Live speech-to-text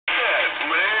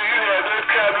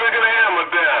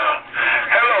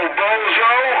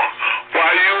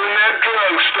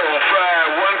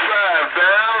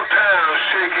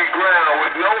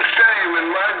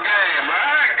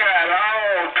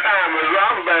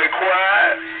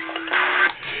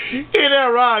Hey, that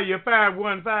right, you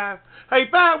 515. Hey,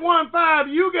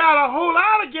 515, you got a whole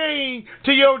lot of game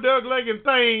to your duck-legged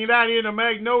thing out here in the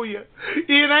Magnolia.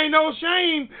 It ain't no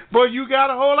shame, but you got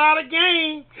a whole lot of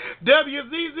game.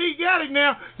 WZZ got it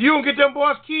now. You can get them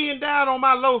boys keying down on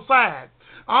my low side.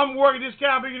 I'm working this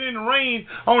cow bigger in the rain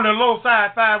on the low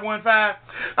side, 515.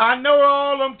 I know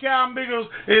all them cow biggers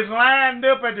is lined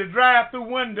up at the drive-through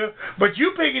window, but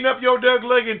you picking up your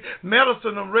duck-legged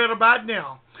medicine right about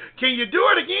now. Can you do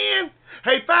it again?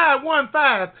 Hey,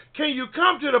 515, can you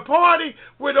come to the party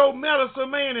with old Medicine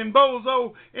Man and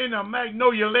Bozo in the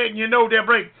Magnolia letting you know their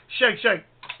break? Shake, shake.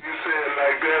 You say it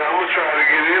like that, I'm going to try to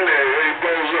get in there. Hey,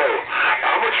 Bozo,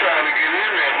 I'm going to try to get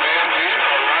in there, man. You know,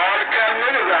 a lot of cat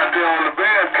niggas out there on the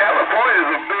bed. California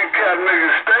is a big cat nigga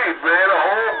state, man. A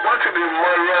whole bunch of these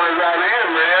mud runners out here,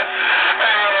 man.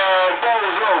 Hey,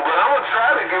 Bozo, but I'm going to try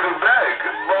to get it back.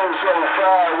 Bozo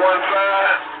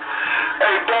 515.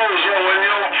 Hey, Bozo, when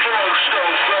your folks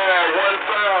don't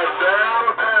 515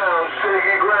 downtown,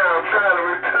 shaky ground, trying to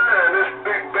return this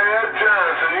big bad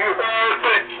Johnson. You heard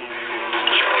me?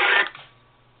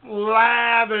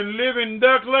 Live and living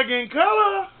duck-looking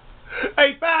color.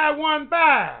 Hey,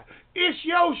 515, it's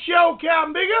your show,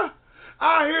 Captain Bigger.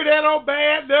 I hear that old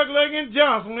bad duck-looking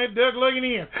Johnson, that duck-looking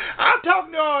in. I'm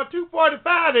talking to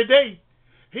 245 today.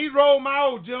 He rolled my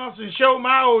old Johnson, showed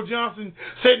my old Johnson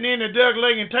sitting in the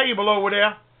duck-legged table over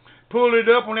there. Pulled it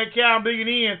up on that cow big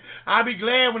end. I'll be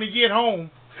glad when he get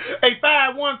home. Hey,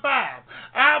 515,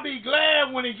 I'll be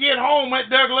glad when he get home at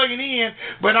duck-legged end,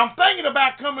 but I'm thinking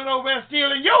about coming over and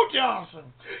stealing your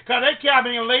Johnson, because that cow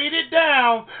been laid it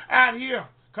down out here,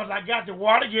 because I got the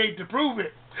Watergate to prove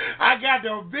it. I got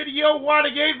the video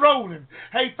Watergate rolling.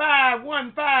 Hey,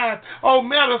 515, old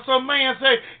Medicine Man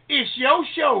say, it's your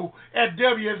show at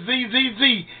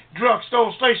WZZZ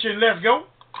Drugstore Station. Let's go.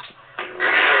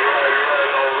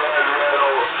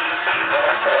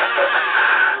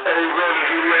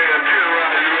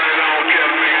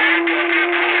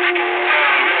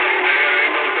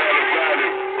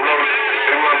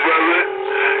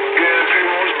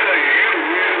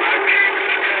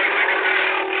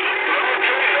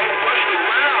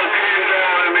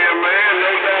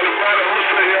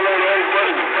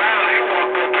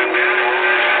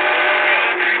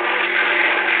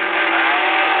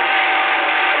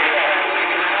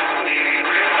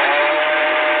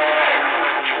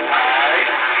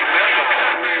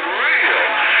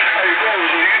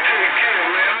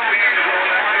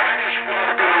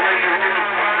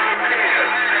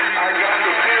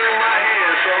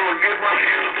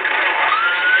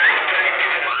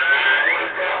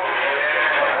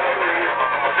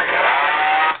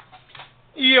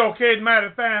 Okay, mighty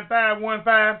fine,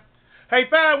 515. Hey,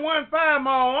 515,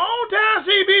 my on-time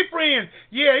CB friend.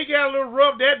 Yeah, he got a little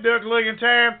rough that duck-legged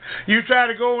time. You try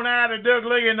to go now to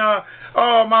duck-legged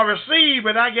my receive,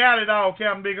 but I got it all,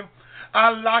 Captain Bigger. I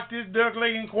locked this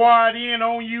duck-legged quiet in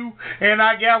on you, and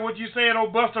I got what you said,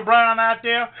 old Buster Brown out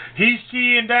there. He's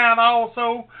keying down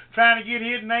also, trying to get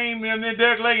his name in the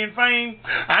duck-legged fame.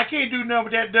 I can't do nothing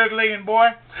with that duck-legged boy,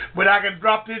 but I can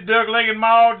drop this duck-legged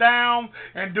maul down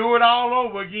and do it all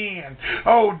over again.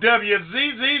 Oh,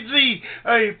 WZZZ,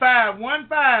 hey,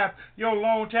 515, your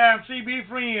long-time CB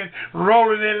friend,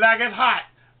 rolling it like it's hot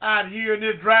out here in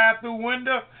this drive-through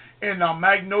window in the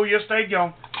Magnolia State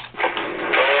Young.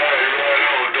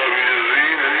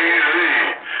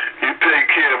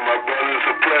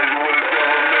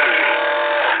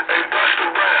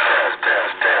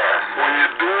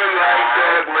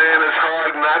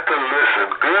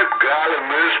 Good golly,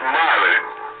 Miss Molly.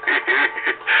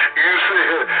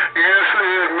 you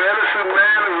said Medicine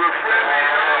Man is a friend of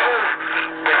yours?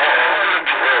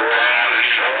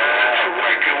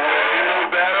 But you know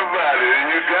that about it, and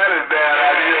you got it down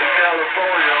out here in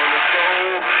California on the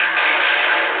phone.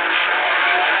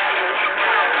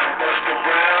 Buster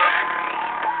Brown,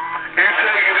 you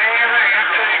take it easy, you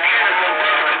take care of my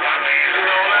brother. I'm easing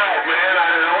on out, man. I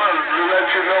want to let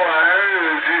you know I heard it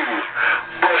was you.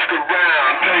 Buster Brown,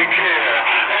 take care.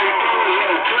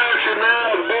 Clashing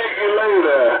now, beg you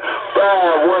later.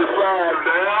 515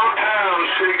 downtown,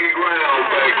 shaky ground,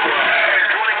 back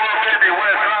 2150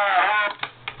 West High.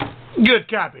 Good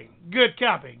copy. Good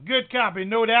copy. Good copy.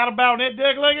 No doubt about that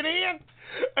duck-legged in.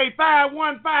 Hey,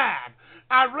 515.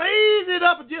 I raised it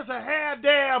up just a hair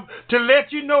dab to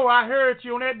let you know I heard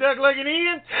you on that duck-legged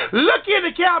end. Look in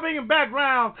the cowbing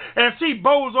background and see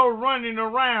Bozo running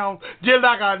around just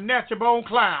like a natural-born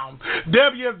clown.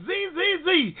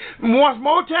 WZZZ, once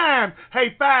more time.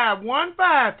 Hey,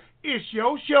 515, it's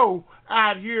your show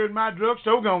out here in my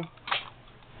drugstore gone.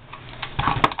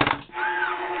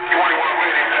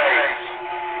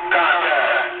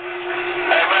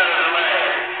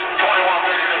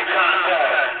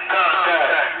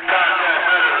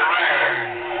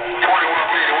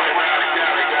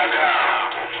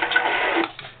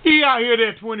 Y'all hear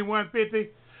that,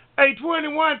 2150? Hey,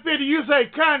 2150, you say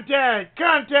contact.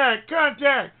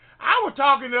 I was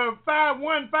talking to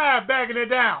 515 backing it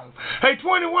down. Hey,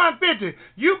 2150,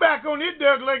 you back on this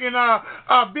Doug-legging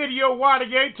video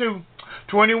Watergate too.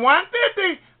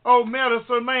 2150, old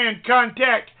medicine man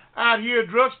contact out here at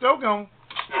drugstore gone.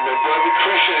 My brother,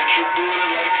 appreciate you doing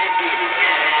it like you did it.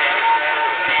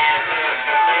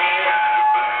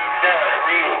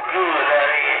 Real good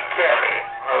out here in Cali.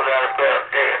 No doubt about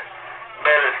that.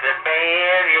 Medicine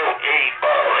man, yo,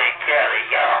 A-Ball in Cali,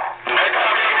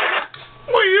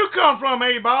 y'all. Where you come from,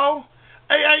 A-Ball?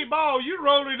 Hey, A-Ball, you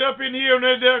rolled it up in here on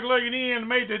that duck-legging end and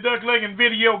made the duck-legging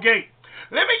video gate.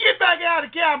 Let me get back out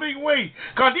of Cal Big Way,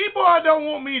 because these boys don't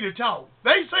want me to talk.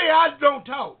 They say I don't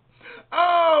talk.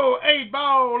 Oh,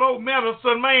 8-ball, old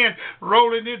medicine man,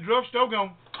 rolling this drugstore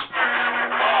gone.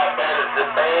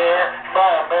 Medicine man.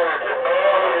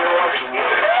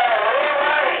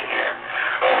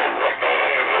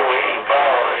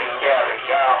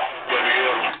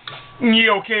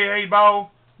 You okay, 8-ball?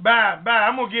 Bye.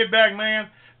 I'm going to get back, man.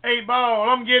 8-ball,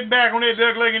 I'm getting back on that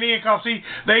duck-legging end, because, see,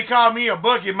 they call me a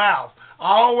bucket mouth.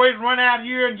 I always run out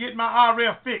here and get my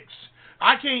RF fixed.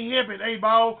 I can't help it,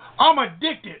 8-ball. I'm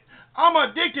addicted,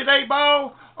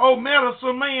 8-ball. Oh,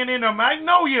 medicine man in the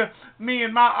Magnolia. Me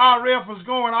and my RF was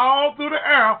going all through the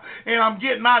air, and I'm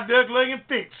getting my duck-legging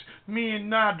fixed. Me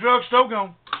and drugstore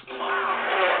gone.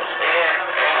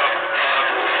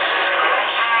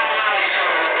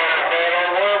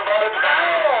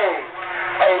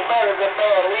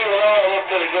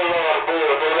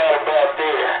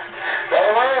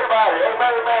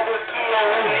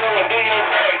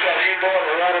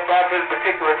 This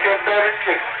particular 1036.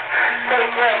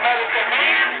 Take care, medicine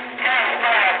man.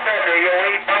 Yo,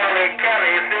 8-ball in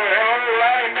Cali is doing a whole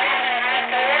lot of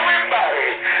everybody.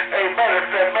 Hey,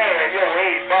 medicine man, yo,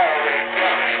 8-ball in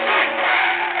Cali.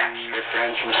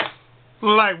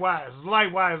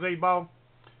 Likewise, 8-ball.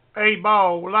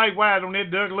 8-ball, likewise on that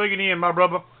duck-legging end, my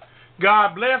brother.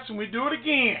 God bless, and we do it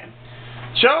again.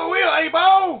 Sure will,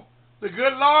 8-ball. The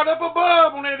good Lord up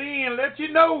above on that end let you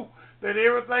know that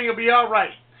everything will be all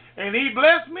right. And he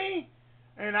blessed me,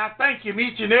 and I thank him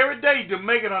each and every day to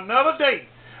make it another day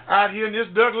out here in this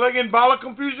duck-legging ball of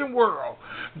confusion world.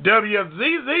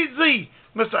 WZZZ,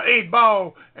 Mr.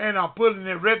 8-ball, and I'm putting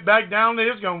it right back down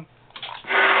there. It's gone.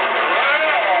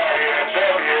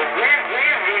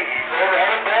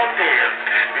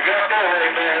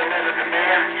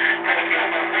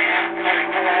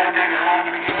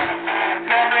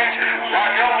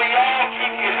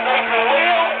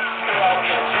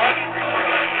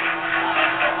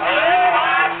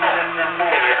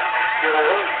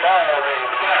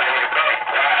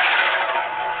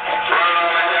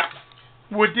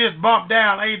 With this bump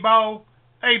down, 8-ball,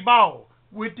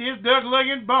 with this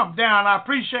duck-legging bump down, I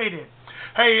appreciate it.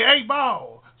 Hey,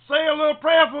 8-ball, say a little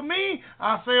prayer for me,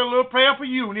 I say a little prayer for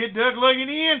you, and it duck-legging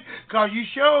in, because you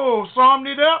sure summed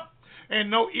it up,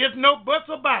 and no ifs, no buts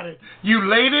about it. You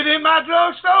laid it in my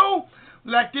drugstore,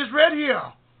 like this right here.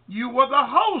 You were the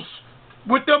host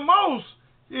with the most.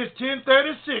 It's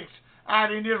 1036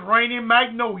 out in this rainy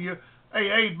Magnolia.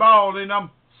 Hey, 8-ball, and I'm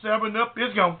 7 up,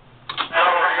 it's gone.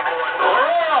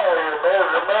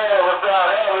 The man was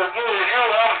out here